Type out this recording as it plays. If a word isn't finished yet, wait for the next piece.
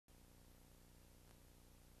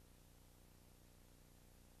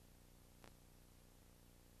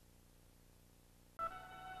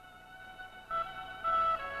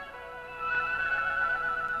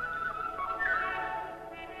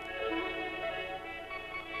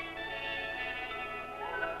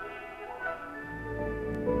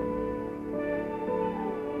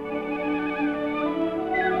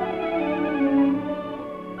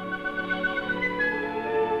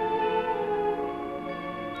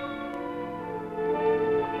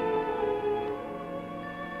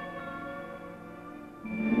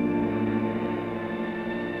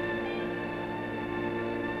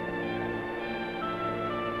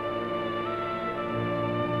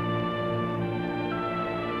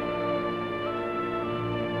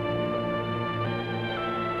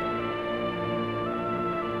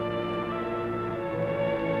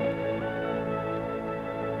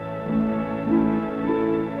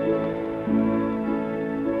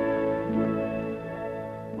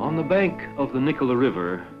On the bank of the Nicola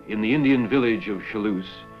River, in the Indian village of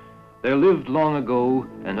Chalouse, there lived long ago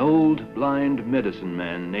an old blind medicine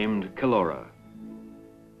man named Calora.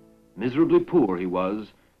 Miserably poor he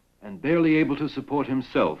was, and barely able to support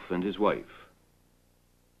himself and his wife.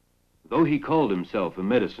 Though he called himself a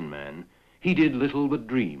medicine man, he did little but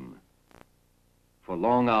dream. For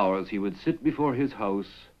long hours he would sit before his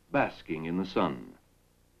house, basking in the sun.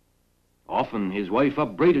 Often his wife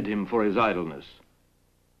upbraided him for his idleness.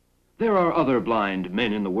 There are other blind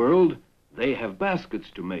men in the world. They have baskets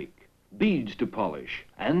to make, beads to polish,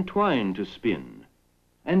 and twine to spin.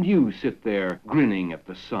 And you sit there grinning at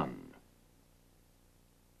the sun.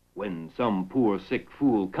 When some poor sick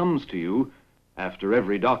fool comes to you, after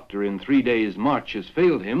every doctor in 3 days' march has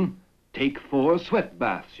failed him, take 4 sweat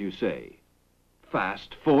baths, you say.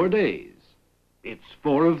 Fast 4 days. It's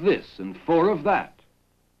 4 of this and 4 of that.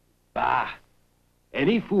 Bah!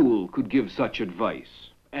 Any fool could give such advice,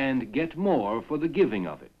 and get more for the giving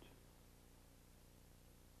of it.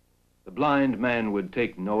 The blind man would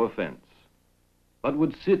take no offense, but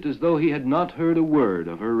would sit as though he had not heard a word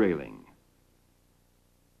of her railing.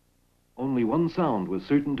 Only one sound was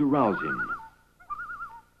certain to rouse him.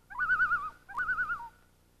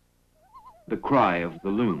 The cry of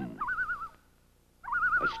the loon.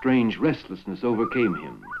 A strange restlessness overcame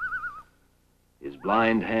him. His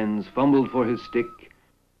blind hands fumbled for his stick,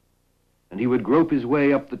 and he would grope his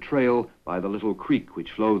way up the trail by the little creek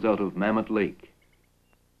which flows out of Mammoth Lake.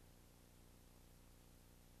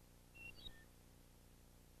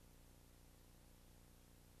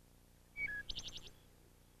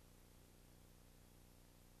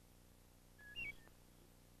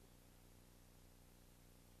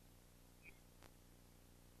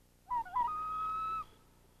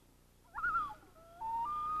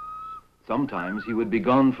 Sometimes he would be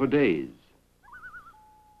gone for days.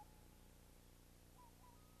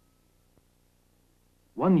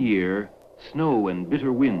 One year, snow and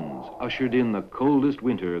bitter winds ushered in the coldest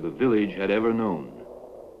winter the village had ever known.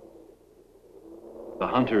 The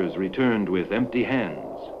hunters returned with empty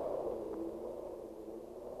hands.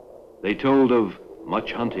 They told of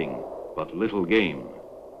much hunting, but little game.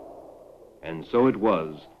 And so it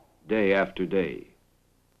was, day after day.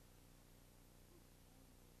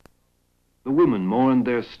 The women mourned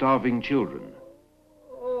their starving children.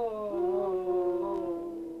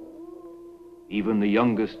 Even the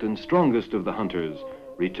youngest and strongest of the hunters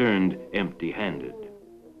returned empty-handed.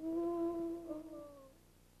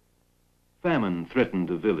 Famine threatened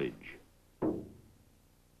the village.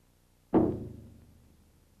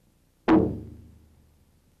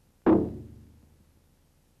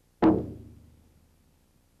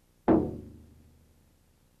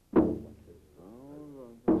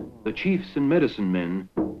 The chiefs and medicine men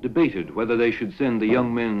debated whether they should send the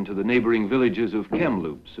young men to the neighboring villages of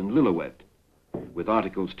Kamloops and Lillooet with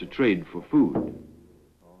articles to trade for food.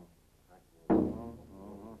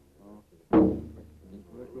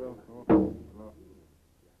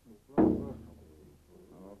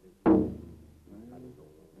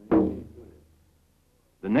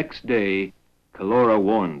 The next day, Calora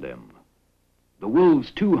warned them. The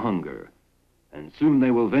wolves too hunger, and soon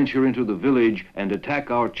they will venture into the village and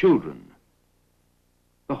attack our children.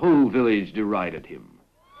 The whole village derided him.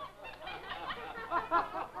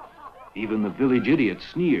 Even the village idiot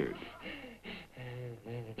sneered.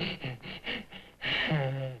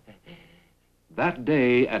 That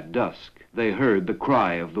day at dusk, they heard the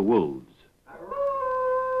cry of the wolves.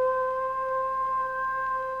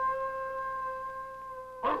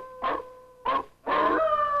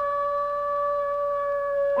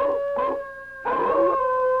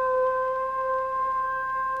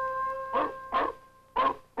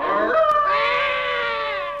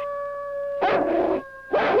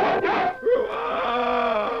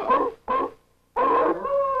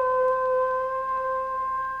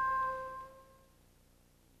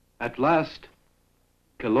 At last,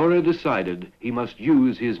 Calora decided he must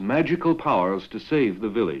use his magical powers to save the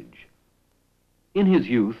village. In his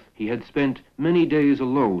youth, he had spent many days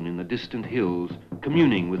alone in the distant hills,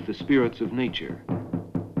 communing with the spirits of nature.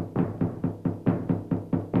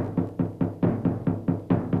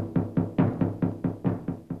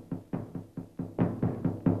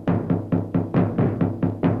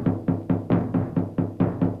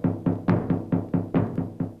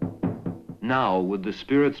 Now would the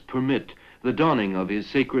spirits permit the donning of his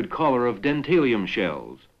sacred collar of dentalium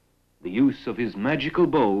shells, the use of his magical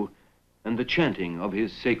bow, and the chanting of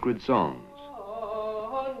his sacred songs.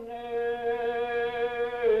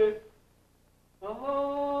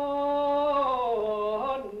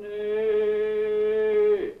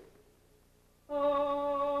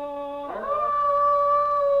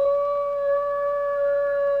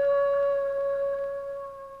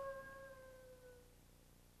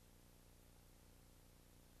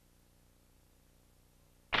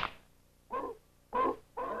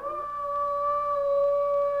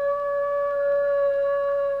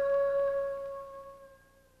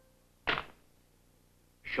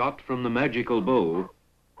 Shot from the magical bow,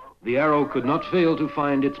 the arrow could not fail to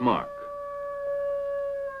find its mark.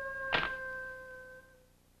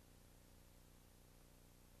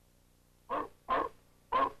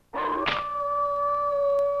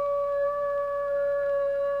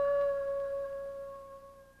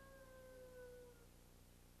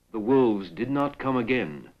 The wolves did not come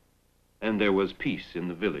again, and there was peace in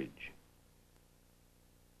the village.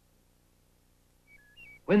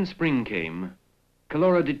 When spring came,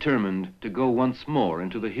 Calora determined to go once more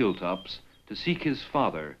into the hilltops to seek his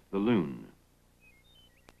father, the loon.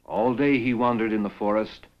 All day he wandered in the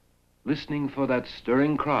forest, listening for that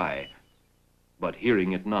stirring cry, but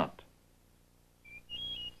hearing it not.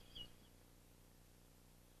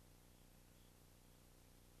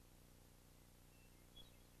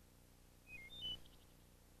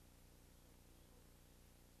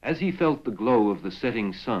 As he felt the glow of the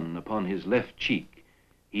setting sun upon his left cheek,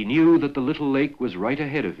 he knew that the little lake was right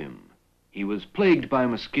ahead of him. He was plagued by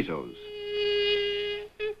mosquitoes.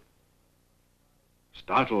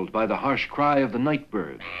 Startled by the harsh cry of the night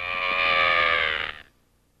bird,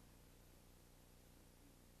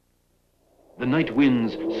 the night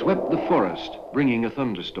winds swept the forest, bringing a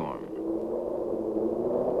thunderstorm.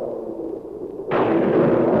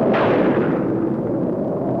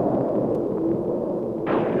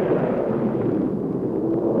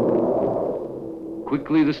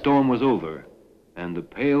 Quickly the storm was over, and the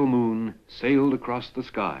pale moon sailed across the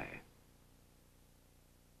sky.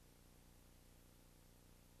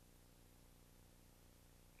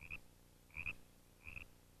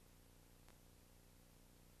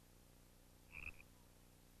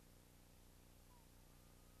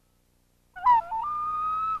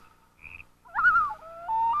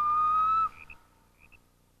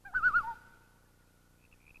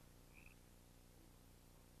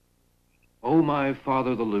 "O my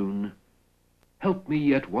father the loon, help me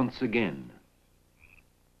yet once again."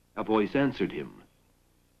 A voice answered him.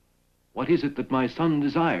 "What is it that my son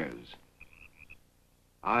desires?"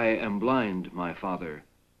 "I am blind, my father,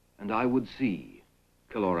 and I would see,"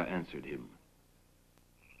 Calora answered him.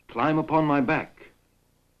 "Climb upon my back."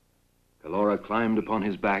 Calora climbed upon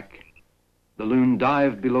his back. The loon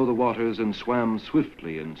dived below the waters and swam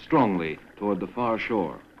swiftly and strongly toward the far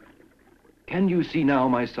shore. "Can you see now,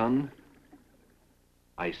 my son?"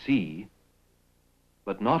 "I see,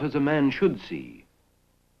 but not as a man should see,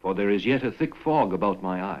 for there is yet a thick fog about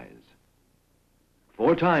my eyes."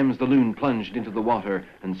 4 times the loon plunged into the water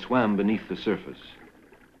and swam beneath the surface.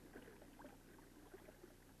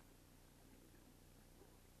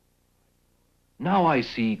 "Now I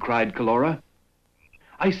see," cried Calora.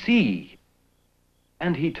 "I see!"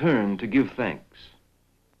 And he turned to give thanks.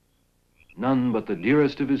 None but the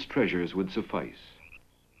dearest of his treasures would suffice.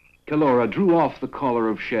 Calora drew off the collar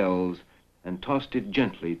of shells and tossed it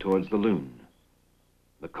gently towards the loon.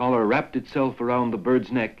 The collar wrapped itself around the bird's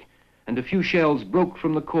neck, and a few shells broke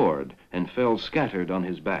from the cord and fell scattered on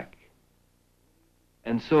his back.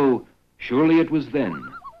 And so, surely it was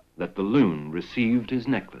then that the loon received his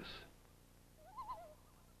necklace.